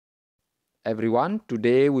everyone,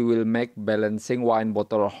 today we will make balancing wine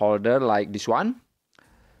bottle holder like this one.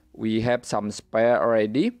 We have some spare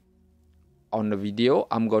already. On the video,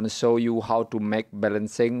 I'm gonna show you how to make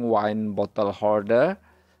balancing wine bottle holder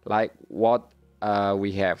like what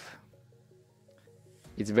we have.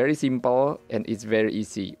 It's very simple and it's very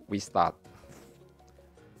easy. We start.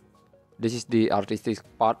 This is the artistic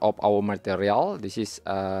part of our material. This is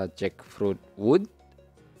jackfruit wood.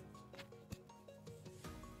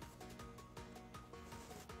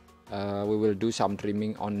 We will do some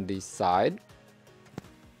trimming on this side.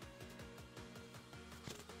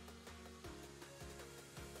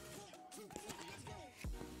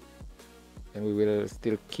 And we will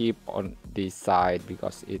still keep on this side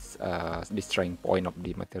because it's the strength point of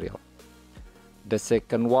the material. The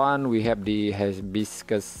second one, we have the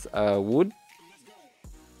hibiscus wood.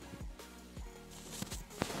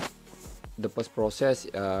 The first process,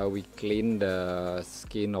 we clean the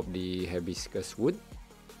skin of the hibiscus wood.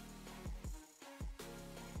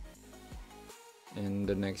 And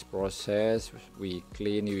the next process, we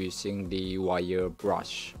clean using the wire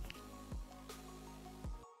brush.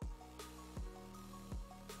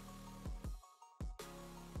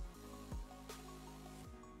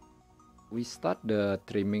 We start the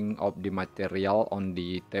trimming of the material on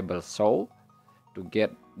the table saw to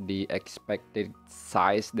get the expected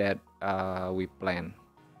size that we plan.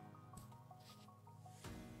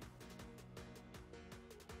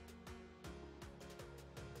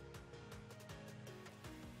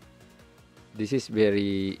 This is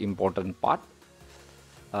very important part.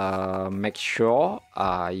 Make sure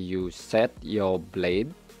you set your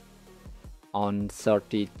blade on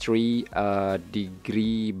 33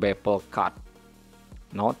 degree bevel cut,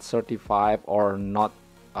 not 35 or not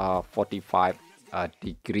 45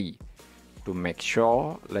 degree, to make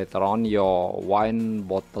sure later on your wine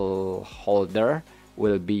bottle holder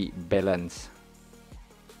will be balanced.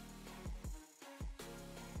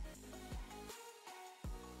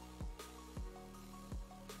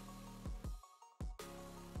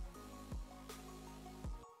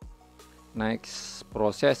 Next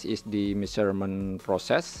process is the measurement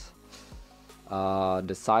process.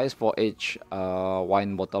 The size for each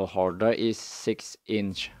wine bottle holder is 6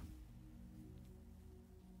 inch.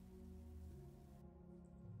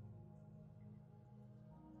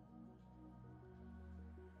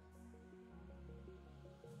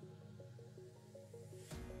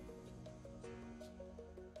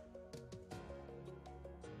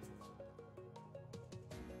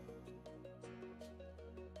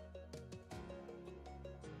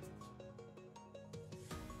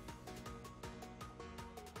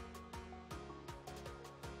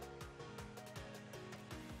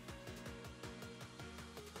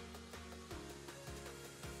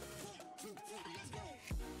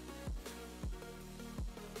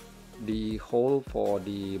 The hole for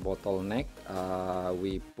the bottleneck,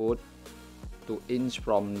 we put 2 inch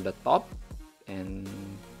from the top and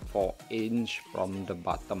 4 inch from the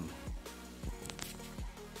bottom.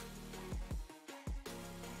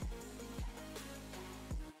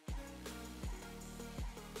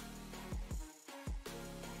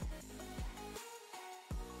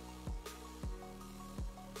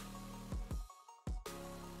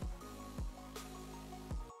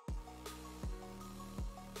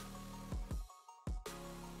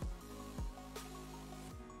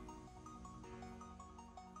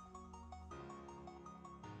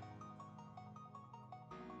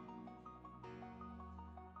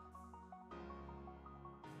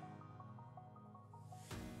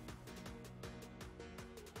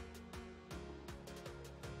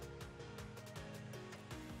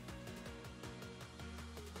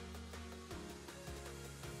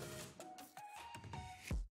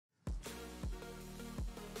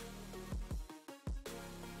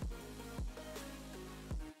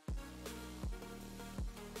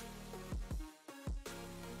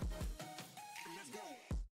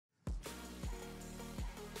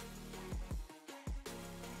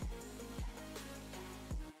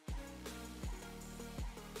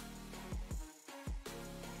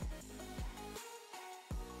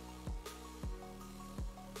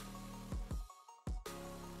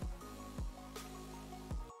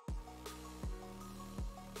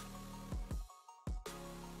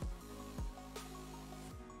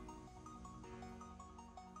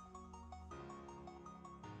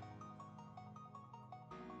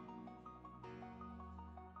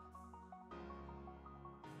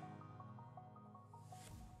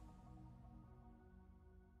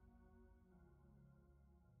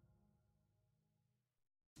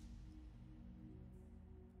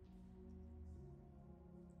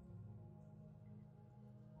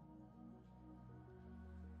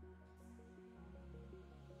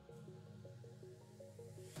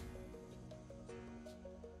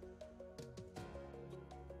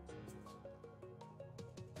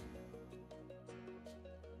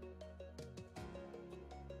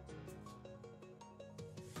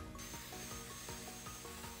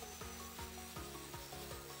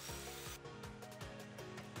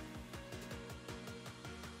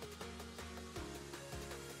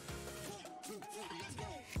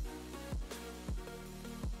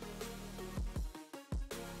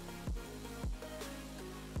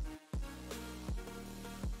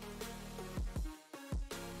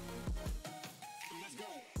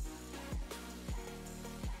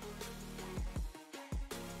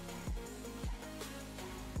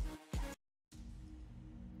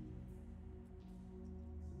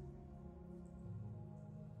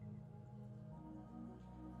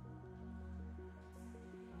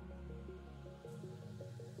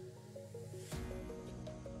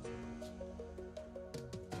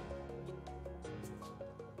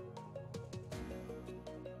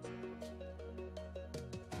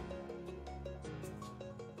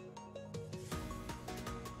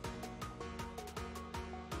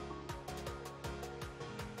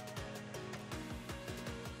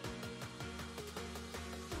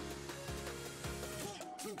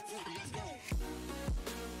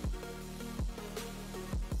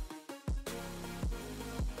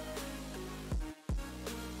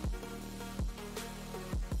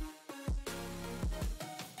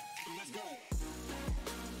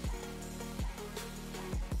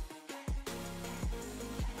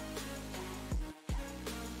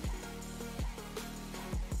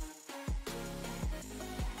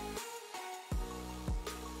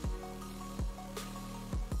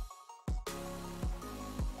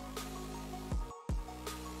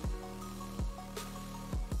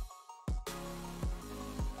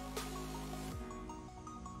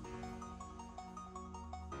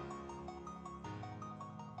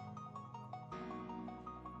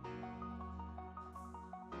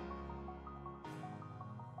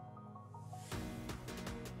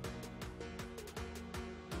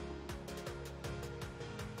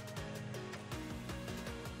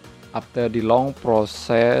 After the long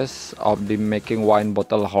process of the making wine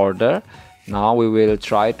bottle holder, now we will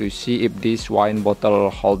try to see if this wine bottle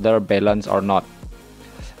holder balance or not.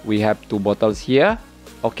 We have 2 bottles here.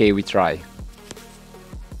 Okay, we try.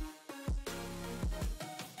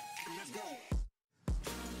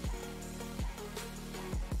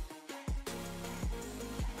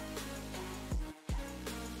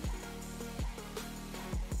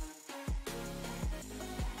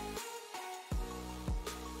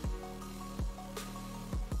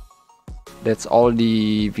 That's all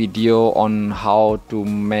the video on how to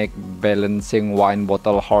make balancing wine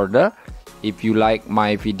bottle holder. If you like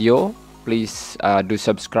my video, please do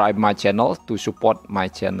subscribe my channel to support my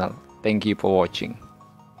channel. Thank you for watching.